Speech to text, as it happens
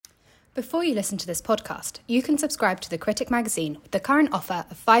Before you listen to this podcast, you can subscribe to The Critic magazine with the current offer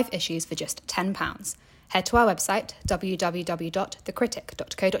of 5 issues for just £10. Head to our website,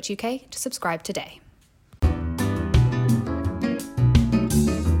 www.thecritic.co.uk, to subscribe today.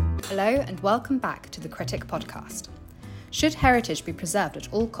 Hello and welcome back to The Critic podcast. Should heritage be preserved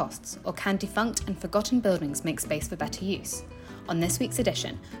at all costs, or can defunct and forgotten buildings make space for better use? On this week's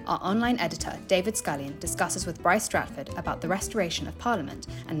edition, our online editor, David Scullion, discusses with Bryce Stratford about the restoration of Parliament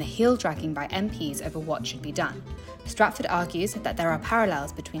and the heel-dragging by MPs over what should be done. Stratford argues that there are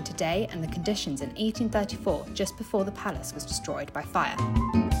parallels between today and the conditions in 1834, just before the palace was destroyed by fire.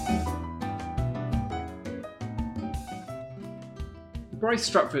 Bryce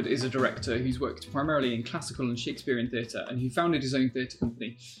Stratford is a director who's worked primarily in classical and Shakespearean theatre and who founded his own theatre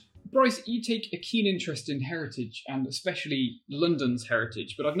company. Bryce, you take a keen interest in heritage and especially London's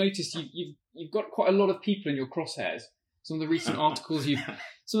heritage, but I've noticed you've got quite a lot of people in your crosshairs. Some of the recent articles you've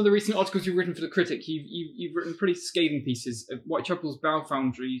written for the Critic, you've written pretty scathing pieces. Whitechapel's Bow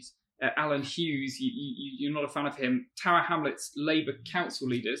Foundries, Alan Hughes, you're not a fan of him. Tower Hamlets Labour council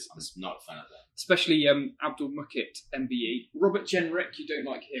leaders. I'm not a fan of that. Especially Abdul Mukit, MBE. Robert Jenrick, you don't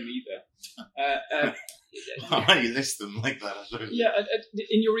like him either. Why do you list them like that?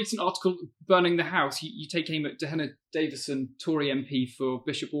 In your recent article, Burning the House, you take aim at Dehenna Davison, Tory MP for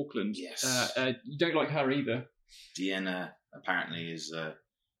Bishop Auckland. Yes. You don't like her either. Dehenna apparently is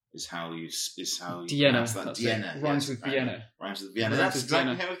how you Dehenna. pronounce that. Dehenna. Rhymes with Vienna. Rhymes with Vienna. That's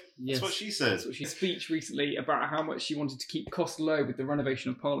exactly how. Yes. That's what she says. She speech recently about how much she wanted to keep costs low with the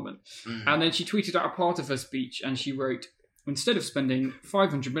renovation of Parliament. And then she tweeted out a part of her speech and she wrote, "Instead of spending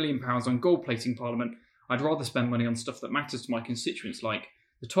 £500 million on gold plating Parliament, I'd rather spend money on stuff that matters to my constituents, like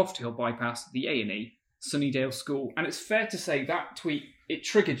the Toft Hill bypass, the A&E, Sunnydale School." And it's fair to say that tweet, it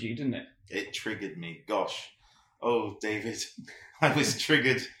triggered you, didn't it? It triggered me. Gosh. Oh, David. I was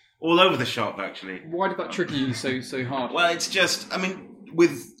triggered all over the shop, actually. Why did that trigger you so hard? Well, it's just, I mean,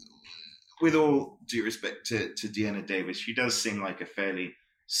 with all due respect to Dehenna Davis, she does seem like a fairly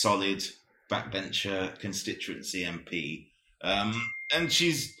solid backbencher constituency MP. And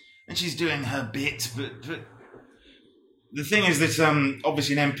she's doing her bit, but the thing is that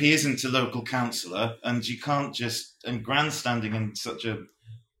obviously an MP isn't a local councillor, and you can't just, and grandstanding in such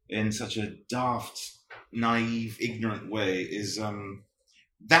a daft, naive, ignorant way is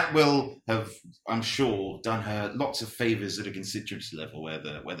that will have, I'm sure, done her lots of favours at a constituency level, where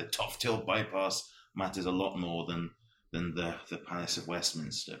the Toft Hill bypass matters a lot more than the Palace of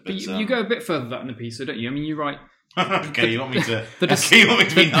Westminster. But you go a bit further than that in the piece, so don't you? I mean, you write. Okay, you want me to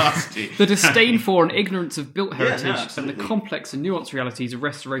be nasty? The disdain for and ignorance of built heritage and the complex and nuanced realities of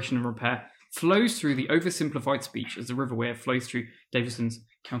restoration and repair flows through the oversimplified speech as the River Wear flows through Davison's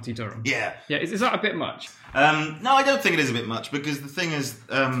County Durham. Yeah. Is that a bit much? No, I don't think it is a bit much, because the thing is,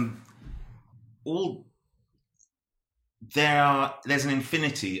 there's an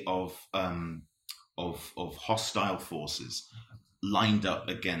infinity of hostile forces lined up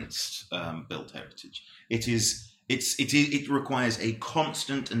against built heritage. It requires a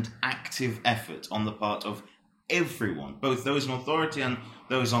constant and active effort on the part of everyone, both those in authority and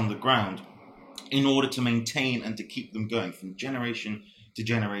those on the ground, in order to maintain and to keep them going from generation to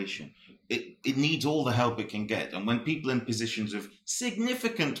generation. It needs all the help it can get. And when people in positions of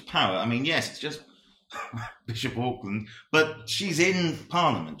significant power, I mean, yes, it's just Bishop Auckland, but she's in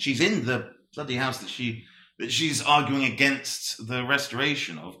Parliament. She's in the bloody house that she's arguing against the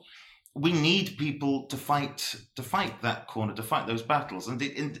restoration of. We need people to fight that corner, to fight those battles. And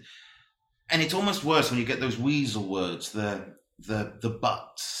it's almost worse when you get those weasel words, the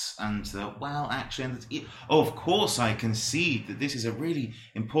buts and the, well, actually, and of course I concede that this is a really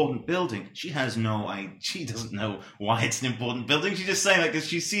important building. She doesn't know why it's an important building. She's just saying that because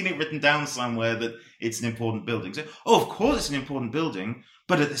she's seen it written down somewhere that it's an important building. So, of course it's an important building,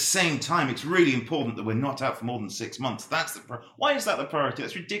 but at the same time, it's really important that we're not out for more than 6 months. Why is that the priority?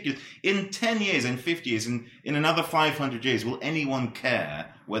 That's ridiculous. In 10 years, in 50 years, in another 500 years, will anyone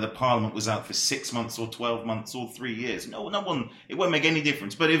care whether Parliament was out for 6 months or 12 months or 3 years? No one. It won't make any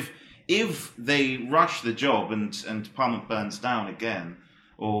difference. But if they rush the job and Parliament burns down again,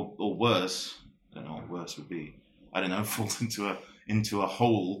 or worse, I don't know what worse would be. I don't know, falls into a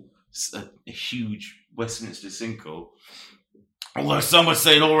hole, a huge Westminster sinkhole. Although some would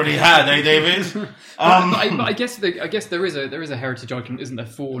say it already had, eh, David? But I guess there is a heritage argument, isn't there,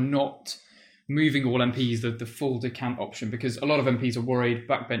 for not moving all MPs the full decant option, because a lot of MPs are worried,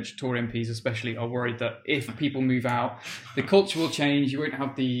 backbench Tory MPs especially, are worried that if people move out, the culture will change. You won't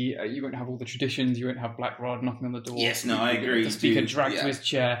have all the traditions. You won't have Black Rod knocking on the door. Yes, no, I agree. The Speaker dragged to his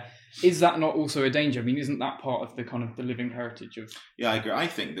chair. Is that not also a danger? I mean, isn't that part of the kind of the living heritage of? Yeah, I agree. I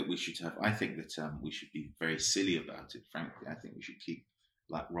think that we should be very silly about it. Frankly, I think we should keep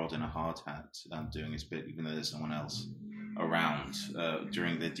Black Rod in a hard hat doing his bit, even though there's someone else around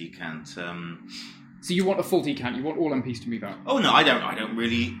during the decant. So you want a full decant? You want all MPs to move out? Oh no, I don't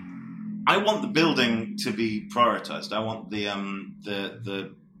really. I want the building to be prioritised. I want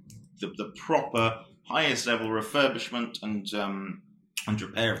the proper highest level refurbishment and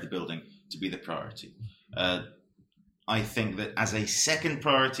repair of the building to be the priority. I think that as a second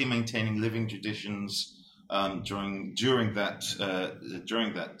priority, maintaining living traditions during that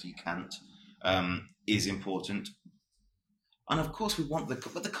decant is important. And of course, we want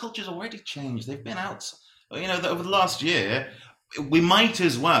but the culture's already changed. They've been out, over the last year. We might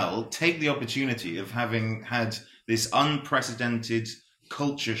as well take the opportunity of having had this unprecedented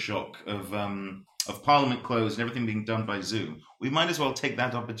culture shock of Parliament closed and everything being done by Zoom. We might as well take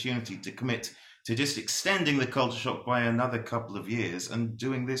that opportunity to commit to just extending the culture shock by another couple of years and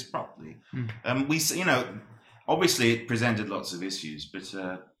doing this properly. Obviously it presented lots of issues, but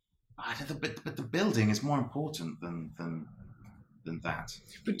the building is more important than that.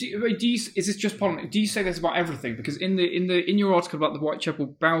 But is this just Parliament? Do you say this about everything? Because in your article about the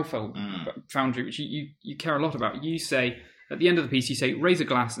Whitechapel Bow Foundry, which you care a lot about, you say at the end of the piece, you say, "Raise a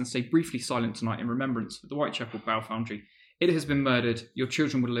glass and stay briefly silent tonight in remembrance of the Whitechapel Bow Foundry. It has been murdered. Your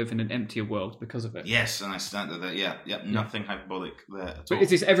children will live in an emptier world because of it." Yes, and I stand with that. Yeah, nothing hyperbolic there at all. But is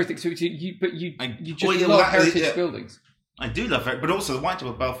this everything? So you just love heritage buildings. I do love it, but also the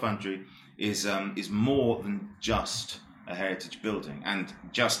Whitechapel Bow Foundry is more than just a heritage building, and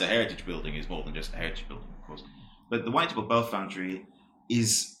just a heritage building is more than just a heritage building, of course. But the Whitechapel Bow Foundry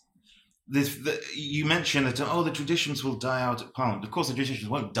is this. You mentioned that the traditions will die out at Parliament. Of course, the traditions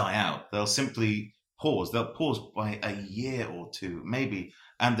won't die out. They'll simply pause. They'll pause by a year or two, maybe,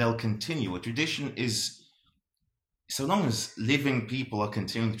 and they'll continue. A tradition is, so long as living people are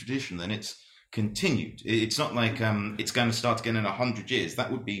continuing the tradition, then it's continued. It's not like it's going to start again in 100 years.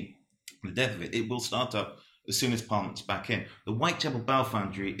 That would be the death of it. It will start up as soon as Parliament's back in. The Whitechapel Bow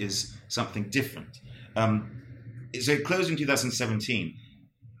Foundry is something different. So it closed in 2017.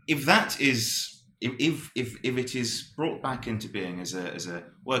 If it is brought back into being as a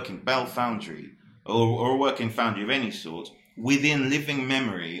working bell foundry or a working foundry of any sort within living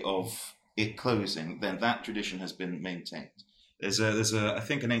memory of it closing, then that tradition has been maintained. There's I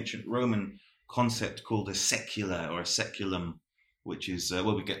think an ancient Roman concept called a secula or a seculum, which is where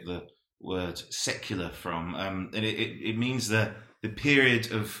we get the word secular from. And it means the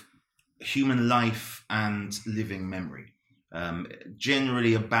period of human life and living memory,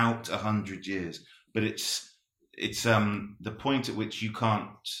 generally about 100 years. But it's the point at which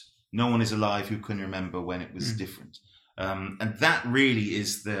no one is alive who can remember when it was different. And that really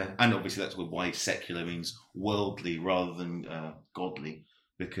is and obviously that's why secular means worldly rather than godly,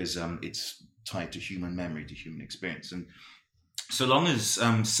 because it's tied to human memory, to human experience. And so long as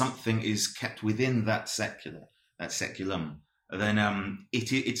something is kept within that seculum, then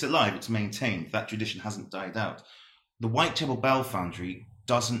it's alive, it's maintained. That tradition hasn't died out. The Whitechapel Bell Foundry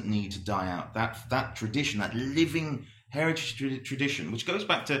doesn't need to die out. That tradition, that living heritage tradition, which goes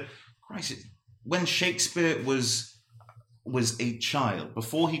back to when Shakespeare was a child,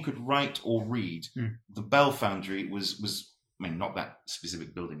 before he could write or read, the Bell Foundry was, I mean, not that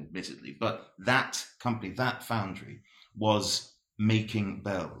specific building, admittedly, but that company, that foundry, was making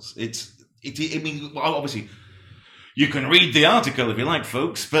bells. Obviously, you can read the article if you like,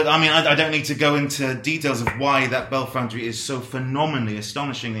 folks, but I mean, I don't need to go into details of why that bell foundry is so phenomenally,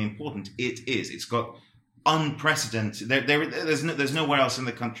 astonishingly important. It is. It's got unprecedented. There's nowhere else in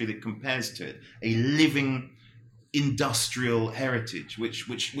the country that compares to it. A living industrial heritage, which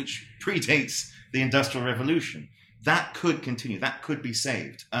predates the Industrial Revolution. That could continue. That could be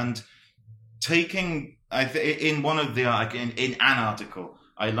saved. And taking, in one of the in an article,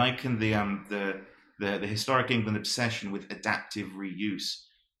 I liken the historic England obsession with adaptive reuse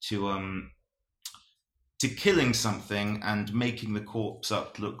to killing something and making the corpse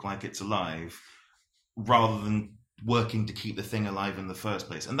up look like it's alive, rather than working to keep the thing alive in the first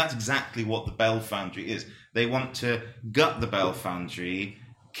place. And that's exactly what the Bell Foundry is. They want to gut the Bell Foundry,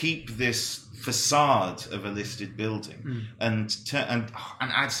 keep this facade of a listed building, and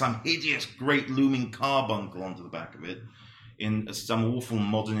add some hideous, great looming carbuncle onto the back of it in some awful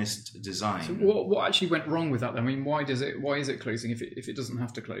modernist design. So what actually went wrong with that? I mean, why is it closing if it doesn't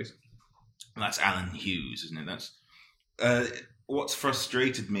have to close? That's Alan Hughes, isn't it? That's what's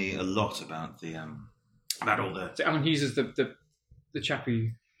frustrated me a lot about all the. So Alan Hughes is the chap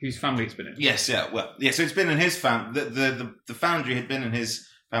whose family it's been in. Yes, yeah, well, yeah. So it's been in his family. The foundry had been in his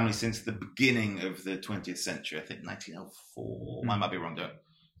family since the beginning of the 20th century. I think 1904. I might be wrong.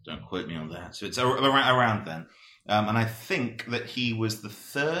 Don't quote me on that. So it's around then. And I think that he was the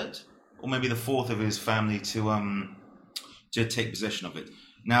third or maybe the fourth of his family to take possession of it.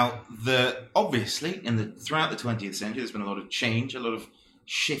 Now, obviously, throughout the 20th century, there's been a lot of change, a lot of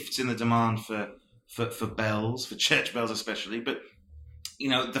shifts in the demand for bells, for church bells especially. But,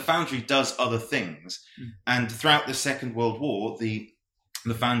 the foundry does other things. And throughout the Second World War, the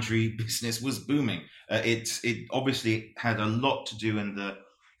foundry business was booming. It obviously had a lot to do in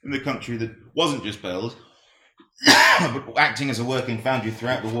the country that wasn't just bells, but acting as a working foundry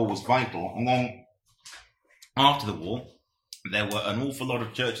throughout the war was vital. And then after the war, there were an awful lot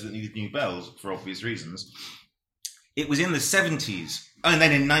of churches that needed new bells for obvious reasons. It was in the 70s, and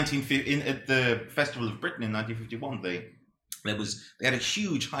then at the Festival of Britain in 1951, they had a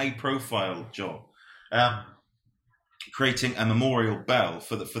huge high-profile job creating a memorial bell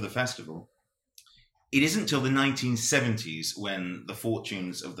for the festival. It isn't until the 1970s when the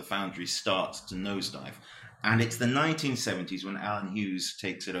fortunes of the foundry start to nosedive, and it's the 1970s when Alan Hughes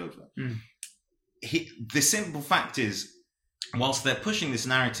takes it over. The simple fact is, whilst they're pushing this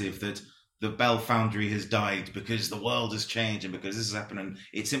narrative that the Bell Foundry has died because the world has changed and because this has happened and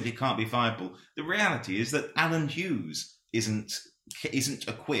it simply can't be viable, the reality is that Alan Hughes isn't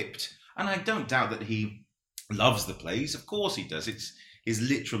equipped, and I don't doubt that he loves the place. Of course he does. It's his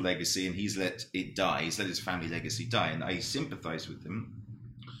literal legacy, and he's let it die. He's let his family legacy die, and I sympathise with him.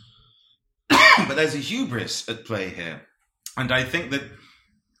 But there's a hubris at play here, and I think that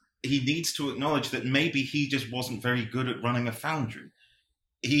he needs to acknowledge that maybe he just wasn't very good at running a foundry.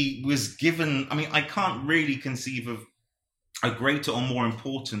 He was given... I can't really conceive of a greater or more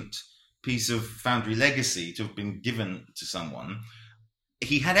important piece of foundry legacy to have been given to someone.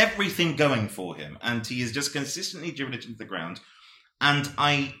 He had everything going for him, and he has just consistently driven it into the ground. And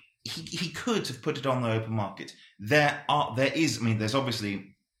he could have put it on the open market. There's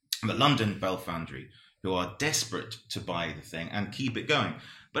obviously the London Bell Foundry, who are desperate to buy the thing and keep it going.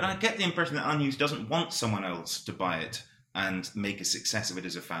 But I get the impression that Alan Hughes doesn't want someone else to buy it and make a success of it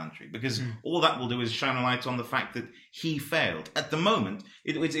as a foundry, because all that will do is shine a light on the fact that he failed. At the moment,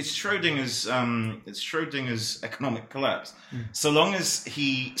 it's Schrodinger's economic collapse. So long as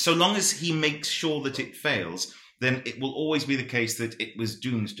he makes sure that it fails, then it will always be the case that it was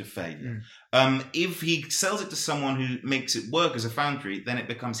doomed to failure. If he sells it to someone who makes it work as a foundry, then it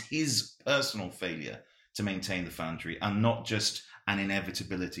becomes his personal failure to maintain the foundry and not just an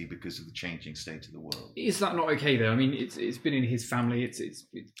inevitability because of the changing state of the world. Is that not okay, though? It's been in his family. It's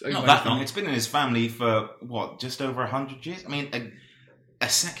not that long. It's been in his family for, just over 100 years? A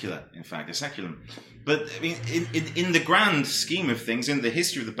secular. But, in the grand scheme of things, in the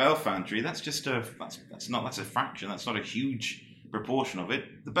history of the Bell Foundry, that's a fraction. That's not a huge proportion of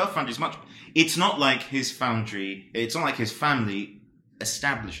it. The Bell Foundry is it's not like his foundry, it's not like his family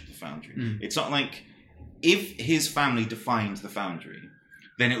established the foundry. It's not like, if his family defined the foundry,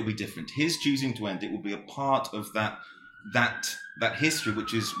 then it would be different. His choosing to end it will be a part of that history,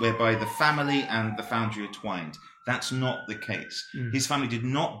 which is whereby the family and the foundry are twined. That's not the case. His family did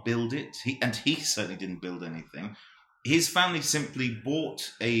not build it, he certainly didn't build anything. His family simply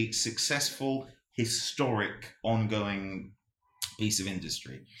bought a successful, historic, ongoing piece of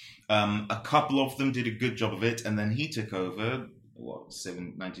industry. A couple of them did a good job of it, and then he took over,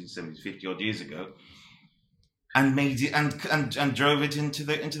 1970s, 50 odd years ago, and made it and drove it into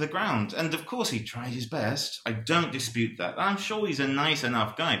the ground. And of course he tried his best. I don't dispute that. I'm sure he's a nice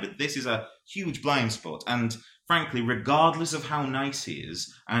enough guy, but this is a huge blind spot. And frankly, regardless of how nice he is,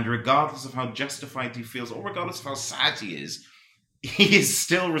 and regardless of how justified he feels, or regardless of how sad he is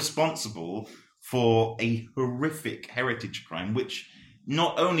still responsible for a horrific heritage crime, which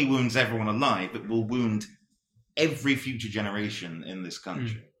not only wounds everyone alive, but will wound every future generation in this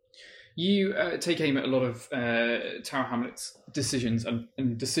country. You take aim at a lot of Tower Hamlets decisions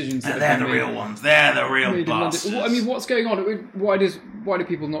and decisions that they're the real ones. They're the real bastards. What's going on? Why do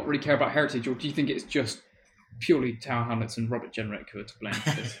people not really care about heritage, or do you think it's just purely Tower Hamlets and Robert Jenrick who are to blame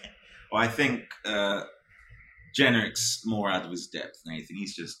for this? Well, I think Jenrick's more out of his depth than anything.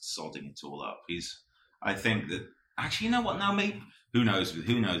 He's just sodding it all up. I think that actually, you know what? Now, maybe who knows with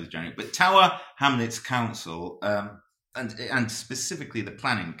Jenrick, but Tower Hamlets Council. And specifically the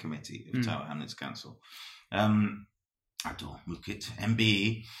planning committee of Tower Hamlets Council. Abdul Mukit,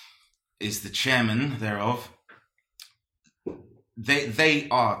 MBE, is the chairman thereof. They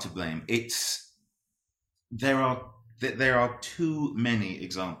are to blame. There are too many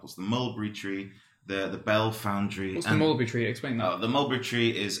examples. The mulberry tree, the Bell Foundry. What's the mulberry tree? Explain that. The mulberry tree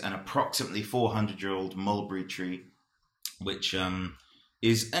is an approximately 400-year-old mulberry tree, which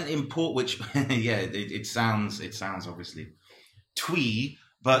is an import, which it sounds obviously twee,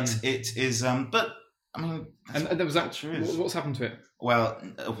 but it is. But I mean, and there was that. What's happened to it? Well,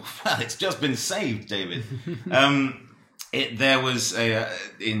 it's just been saved, David. There was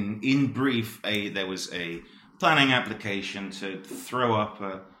in brief, there was a planning application to throw up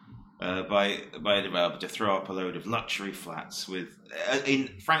by a developer to throw up a load of luxury flats with,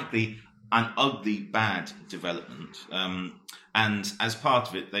 frankly, an ugly, bad development. And as part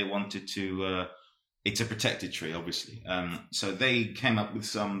of it, they wanted to. It's a protected tree, obviously. So they came up with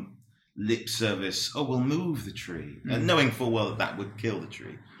some lip service. Oh, we'll move the tree, knowing full well that would kill the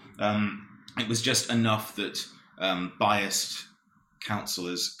tree. It was just enough that biased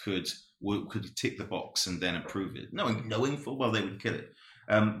councillors could tick the box and then approve it, knowing full well they would kill it.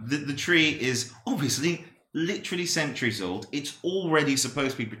 The tree is obviously literally centuries old. It's already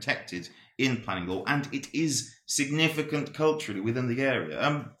supposed to be protected in planning law, and it is significant culturally within the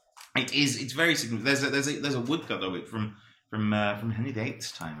area. It's very significant. There's a woodcut of it from Henry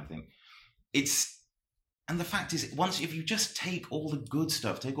VIII's time, I think. And the fact is, if you just take all the good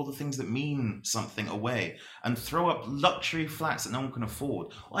stuff, take all the things that mean something away, and throw up luxury flats that no one can afford.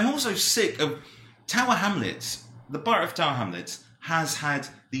 I'm also sick of Tower Hamlets. The borough of Tower Hamlets has had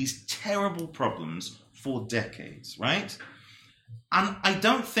these terrible problems for decades, right? And I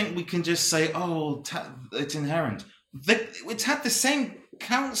don't think we can just say, it's inherent. It's had the same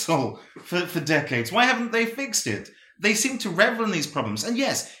council for decades. Why haven't they fixed it? They seem to revel in these problems. And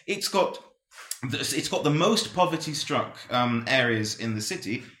yes, it's got the most poverty-struck areas in the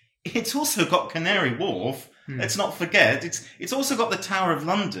city. It's also got Canary Wharf. Let's not forget. It's also got the Tower of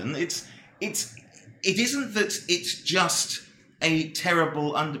London. It isn't that it's just a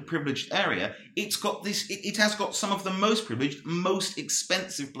terrible underprivileged area. It's got this. It has got some of the most privileged, most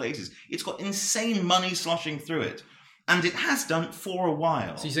expensive places. It's got insane money sloshing through it. And it has done for a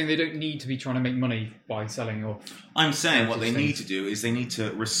while. So you're saying they don't need to be trying to make money by selling off? I'm saying what they need to do is they need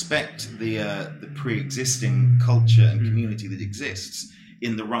to respect the pre-existing culture and community that exists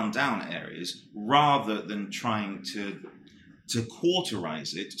in the run-down areas, rather than trying to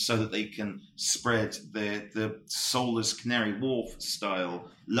quarterize it so that they can spread the soulless Canary Wharf style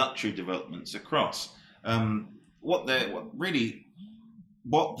luxury developments across.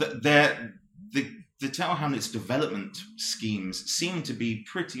 The Tower Hamlets development schemes seem to be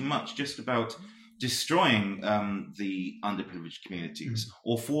pretty much just about destroying the underprivileged communities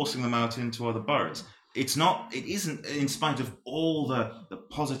or forcing them out into other boroughs. It isn't, in spite of all the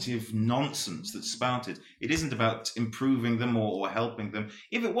positive nonsense that's spouted, it isn't about improving them or helping them.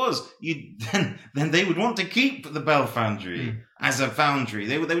 If it was, then they would want to keep the Bell Foundry as a foundry.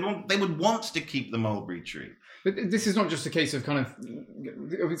 They would want to keep the Mulberry Tree. But this is not just a case of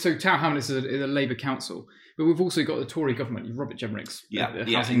so Tower Hamlets is a Labour council, but we've also got the Tory government. Robert Jenrick's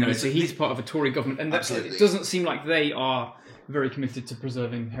housing minister. He's part of a Tory government, and it doesn't seem like they are very committed to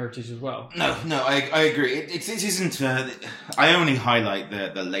preserving heritage as well. No, I agree. It isn't. I only highlight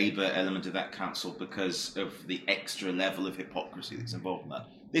the Labour element of that council because of the extra level of hypocrisy that's involved in that.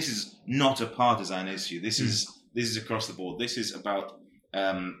 This is not a partisan issue. This is across the board. This is about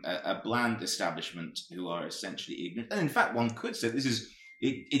a bland establishment who are essentially ignorant. And in fact, one could say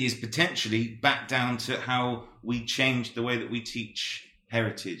it is potentially back down to how we changed the way that we teach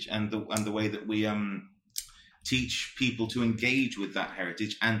heritage and the way that we teach people to engage with that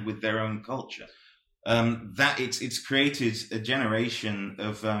heritage and with their own culture. That it's created a generation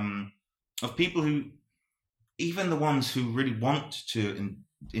of people who, even the ones who really want to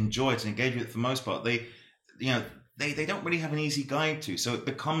enjoy it and engage with it for the most part, they don't really have an easy guide to. So it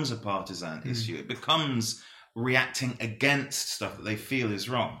becomes a partisan issue. It becomes reacting against stuff that they feel is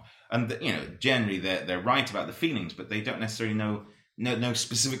wrong. And generally they're right about the feelings, but they don't necessarily know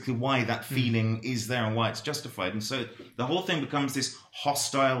specifically why that feeling is there and why it's justified. And so the whole thing becomes this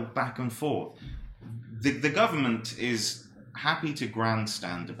hostile back and forth. The government is happy to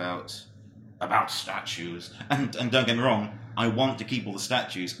grandstand about statues, and don't get me wrong, I want to keep all the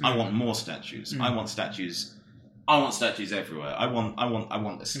statues. I want more statues. I want statues everywhere. I want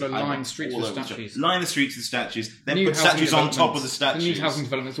line streets with statues. Line the streets with statues. Then put statues on top of the statues. The new housing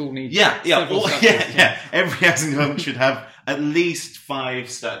developments all need. Every housing development should have at least 5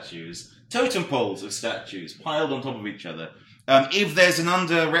 statues, totem poles of statues piled on top of each other. If there's an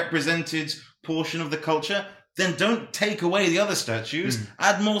underrepresented portion of the culture, then don't take away the other statues.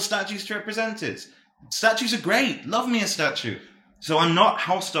 Add more statues to represent it. Statues are great. Love me a statue. So I'm not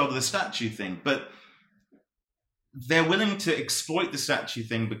hostile to the statue thing, but they're willing to exploit the statue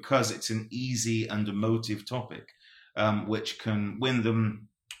thing because it's an easy and emotive topic, which can win them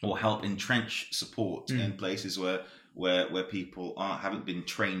or help entrench support in places where where people haven't been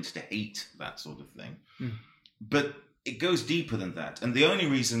trained to hate that sort of thing. Mm. But it goes deeper than that. And the only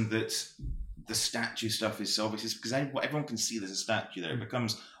reason that the statue stuff is so obvious is because everyone can see there's a statue there. It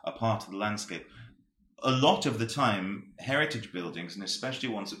becomes a part of the landscape. A lot of the time, heritage buildings, and especially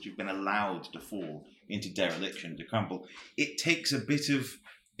ones that you've been allowed to fall into dereliction, to crumble, it takes a bit of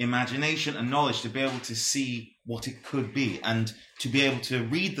imagination and knowledge to be able to see what it could be, and to be able to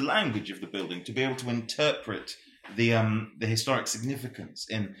read the language of the building, to be able to interpret the historic significance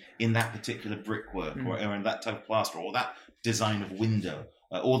in that particular brickwork, or in that type of plaster, or that design of window,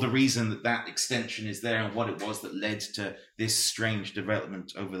 or the reason that extension is there, and what it was that led to this strange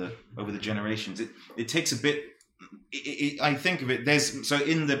development over the generations. It takes a bit. I think of it. So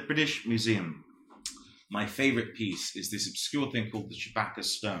in the British Museum, my favourite piece is this obscure thing called the Chewbacca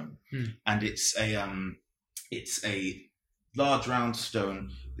stone, and it's a large round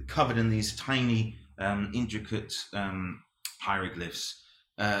stone covered in these tiny intricate hieroglyphs,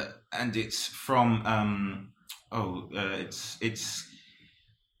 and it's from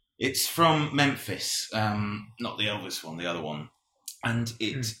it's from Memphis, not the Elvis one, the other one. And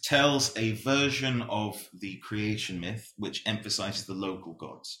it tells a version of the creation myth which emphasizes the local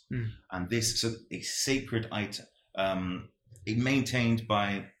gods. And this is a sacred item, maintained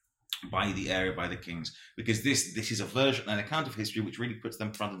by the area, by the kings, because this is a version, an account of history which really puts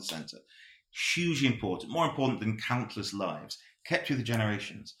them front and center. Hugely important, more important than countless lives, kept through the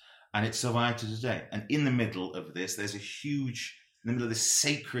generations, and it's survived to today. And in the middle of this, in the middle of this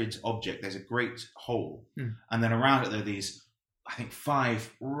sacred object, there's a great hole. And then around it, there are these, I think,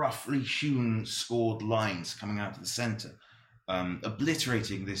 5 roughly hewn, scored lines coming out of the center,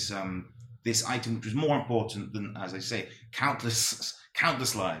 obliterating this item, which was more important than, as I say, countless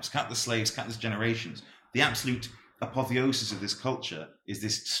lives, countless slaves, countless generations. The absolute apotheosis of this culture is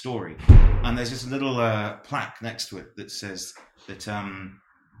this story. And there's just a little plaque next to it that says that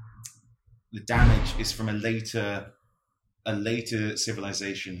the damage is from a later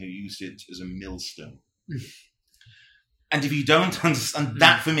civilization who used it as a millstone. And if you don't understand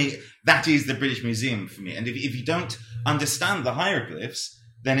that, for me, that is the British Museum for me. And if you don't understand the hieroglyphs,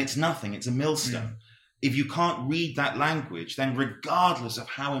 then it's nothing. It's a millstone. If you can't read that language, then regardless of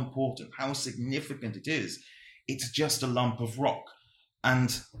how important, how significant it is, it's just a lump of rock.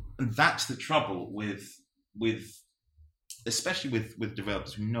 And that's the trouble with especially with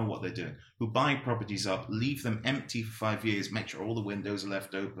developers who know what they're doing, who buy properties up, leave them empty for 5 years, make sure all the windows are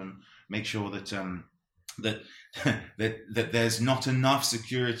left open, make sure that that there's not enough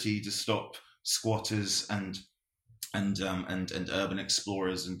security to stop squatters and urban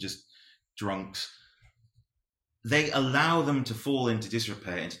explorers and just drunks. They allow them to fall into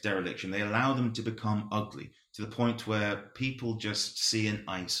disrepair, into dereliction. They allow them to become ugly to the point where people just see an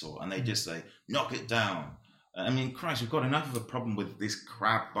eyesore and they just say, knock it down. I mean, Christ, we've got enough of a problem with this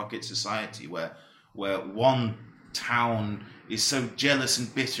crab bucket society where one town is so jealous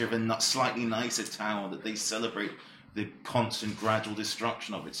and bitter of a slightly nicer town that they celebrate the constant gradual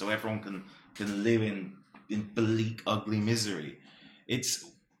destruction of it so everyone can live in bleak, ugly misery.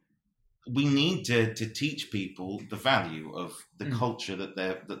 We need to teach people the value of the culture that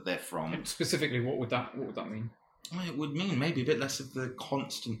they're from. And specifically, what would that mean? Well, it would mean maybe a bit less of the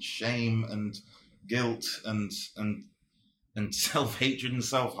constant shame and guilt and self-hatred and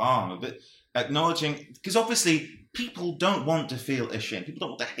self-harm. A bit acknowledging, because obviously people don't want to feel ashamed. People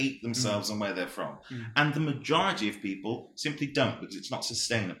don't want to hate themselves and where they're from. And the majority of people simply don't, because it's not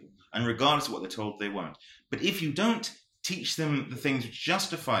sustainable. And regardless of what they're told, they won't. But if you don't teach them the things which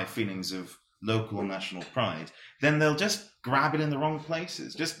justify feelings of local and national pride, then they'll just grab it in the wrong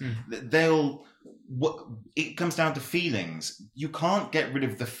places. It comes down to feelings. You can't get rid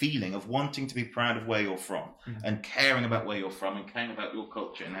of the feeling of wanting to be proud of where you're from and caring about where you're from and caring about your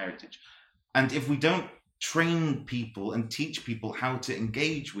culture and heritage. And if we don't train people and teach people how to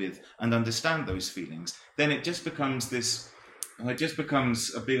engage with and understand those feelings, then it just becomes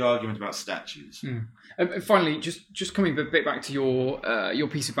a big argument about statues. And finally, just coming a bit back to your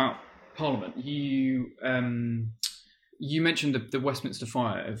piece about Parliament, you mentioned the Westminster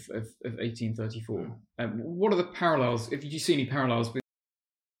Fire of 1834. What are the parallels? If you see any parallels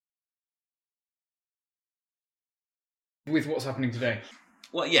with what's happening today?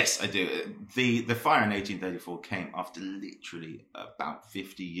 Well, yes, I do. The fire in 1834 came after literally about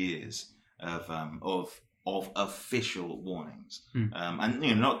 50 years of official warnings,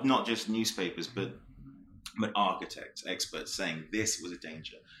 and not just newspapers, but architects, experts saying this was a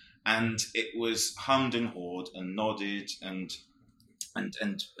danger, and it was hummed and hawed and nodded, and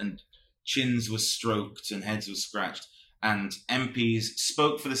chins were stroked and heads were scratched, and MPs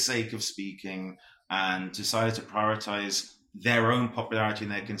spoke for the sake of speaking, and decided to prioritise their own popularity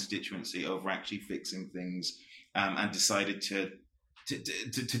in their constituency over actually fixing things, and decided to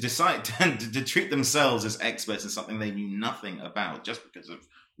treat themselves as experts in something they knew nothing about just because of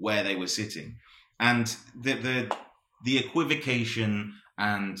where they were sitting. And the equivocation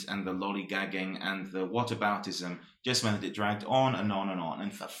and the lollygagging and the whataboutism just meant that it dragged on and on and on.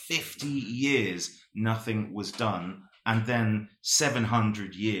 And for 50 years, nothing was done. And then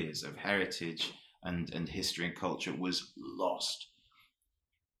 700 years of heritage and history and culture was lost.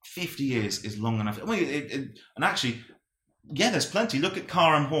 50 years is long enough. Well, and actually, yeah, there's plenty. Look at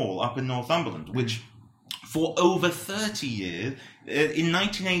Carham Hall up in Northumberland, which for over 30 years, in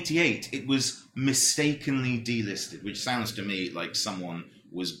 1988, it was mistakenly delisted, which sounds to me like someone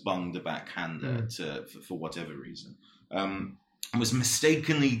was bunged a backhander for whatever reason. It was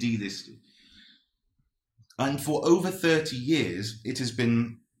mistakenly delisted. And for over 30 years, it has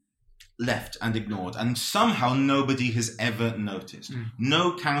been left and ignored, and somehow nobody has ever noticed.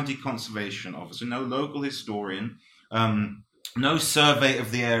 No county conservation officer, no local historian, no survey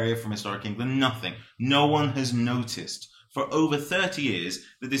of the area from Historic England, nothing. No one has noticed for over 30 years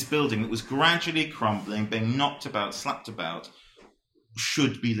that this building that was gradually crumbling, being knocked about, slapped about,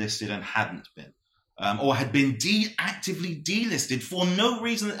 should be listed and hadn't been. Or had been actively delisted for no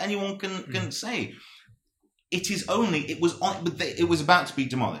reason that anyone can say. It was about to be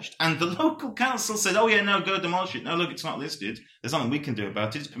demolished. And the local council said, oh yeah, no, go demolish it. No, look, it's not listed. There's nothing we can do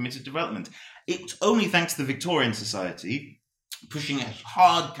about it. It's permitted development. It's only thanks to the Victorian Society pushing a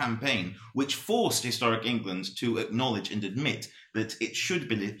hard campaign which forced Historic England to acknowledge and admit that it should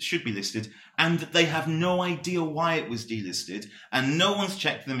be listed, and that they have no idea why it was delisted, and no one's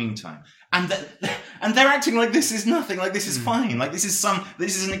checked in the meantime. And they're acting like this is nothing, like this is fine, like this is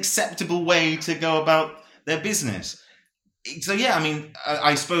an acceptable way to go about their business. So yeah, I mean,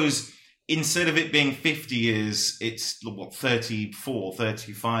 I suppose instead of it being 50 years, it's 34,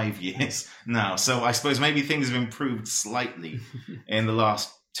 35 years now. So I suppose maybe things have improved slightly in the last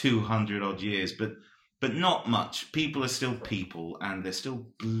 200 odd years, but not much. People are still people, and they're still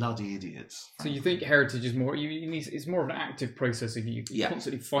bloody idiots. So you think heritage is more? It's more of an active process of you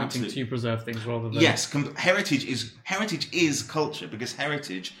constantly fighting to preserve things rather than heritage is culture, because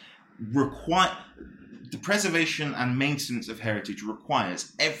heritage the preservation and maintenance of heritage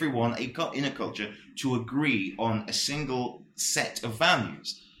requires everyone in a culture to agree on a single set of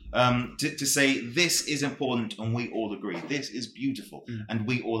values. To say this is important and we all agree, this is beautiful and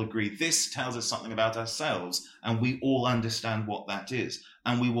we all agree, this tells us something about ourselves and we all understand what that is,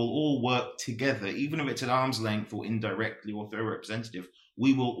 and we will all work together, even if it's at arm's length or indirectly or through a representative.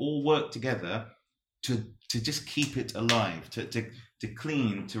 We will all work together to just keep it alive, to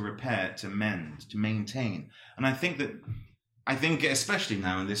clean, to repair, to mend, to maintain. And I think especially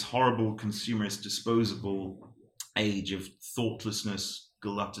now in this horrible consumerist, disposable age of thoughtlessness,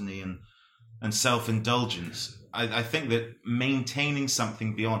 gluttony and self-indulgence, I think that maintaining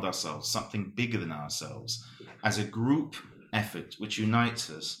something beyond ourselves, something bigger than ourselves, as a group effort which unites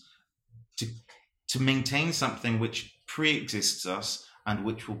us, to maintain something which pre-exists us and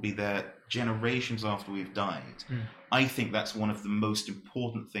which will be there generations after we've died. I think that's one of the most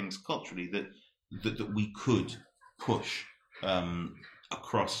important things culturally that we could push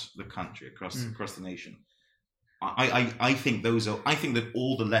across the country, across the nation. I think that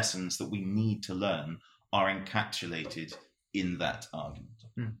all the lessons that we need to learn are encapsulated in that argument.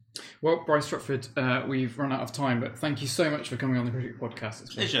 Well, Bryce Stratford, we've run out of time, but thank you so much for coming on the Critic Podcast.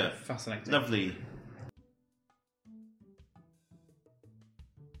 It's been pleasure. Fascinating. Lovely.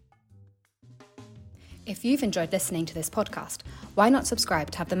 If you've enjoyed listening to this podcast, why not subscribe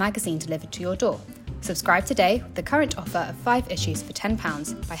to have the magazine delivered to your door? Subscribe today with the current offer of 5 issues for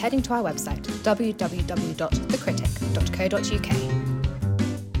 £10 by heading to our website www.thecritic.co.uk.